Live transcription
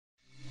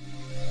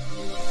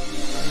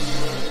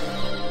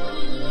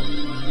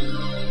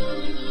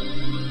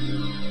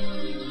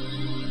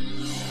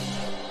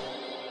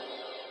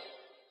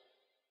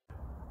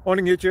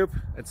Morning YouTube,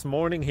 it's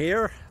morning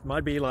here. It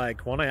might be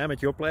like 1 a.m.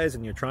 at your place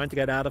and you're trying to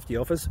get out of the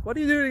office. What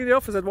are you doing in the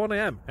office at 1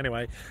 a.m?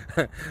 Anyway,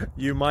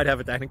 you might have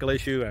a technical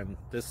issue and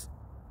this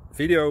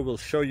video will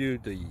show you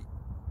the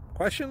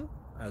question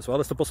as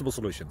well as the possible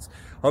solutions.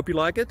 Hope you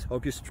like it,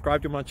 hope you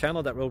subscribe to my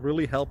channel. That will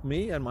really help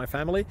me and my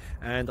family,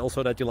 and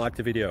also that you like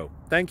the video.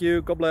 Thank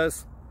you, God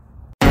bless.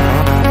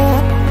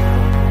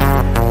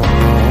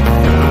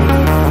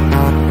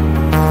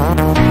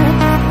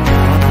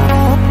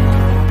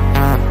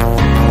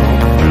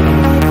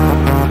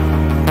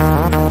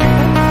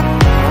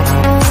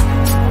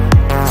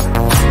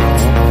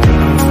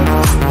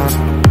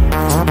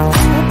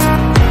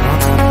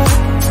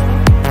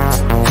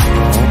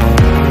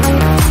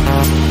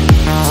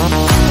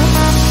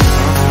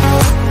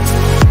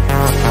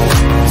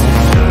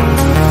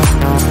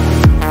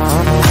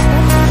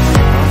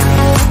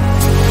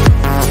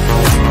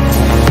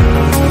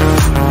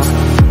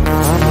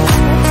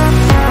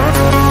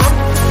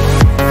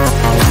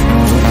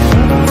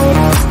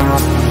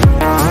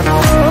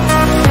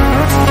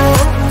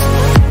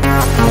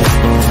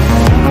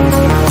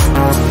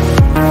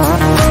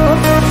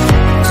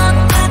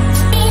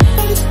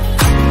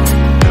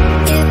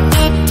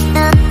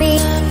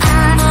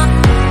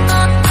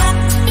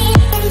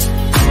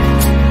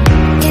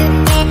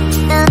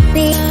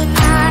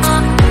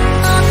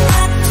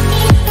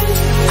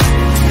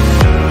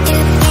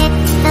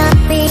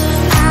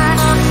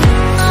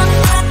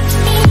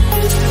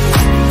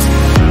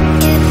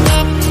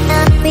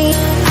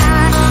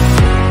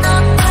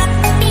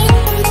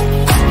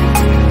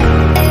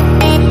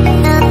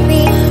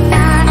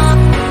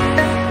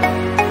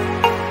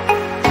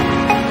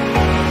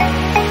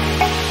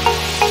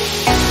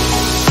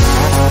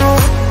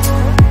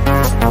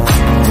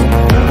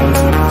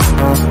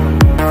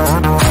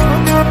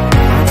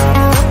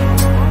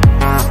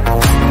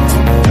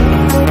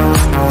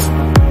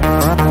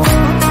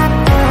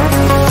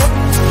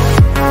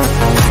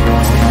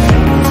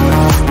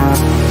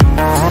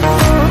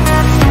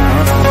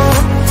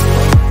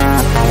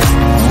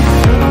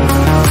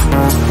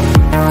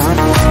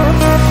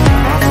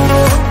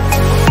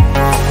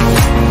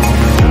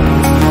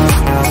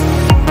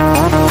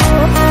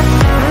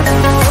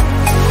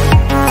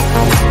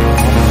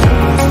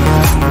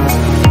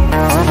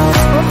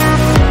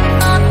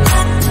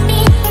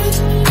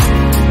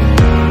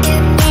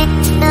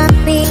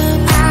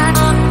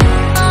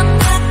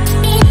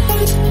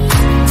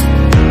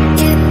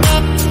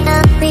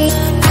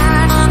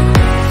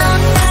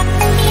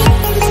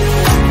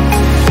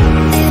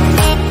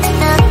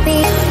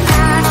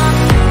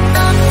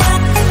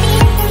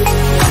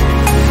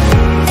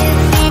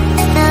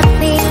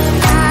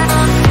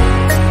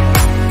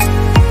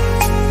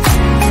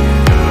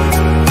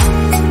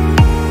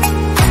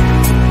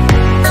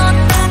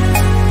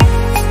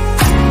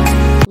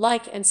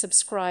 Like and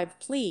subscribe,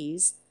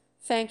 please.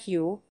 Thank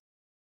you.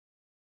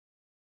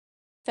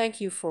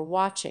 Thank you for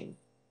watching.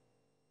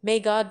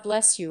 May God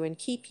bless you and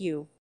keep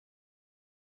you.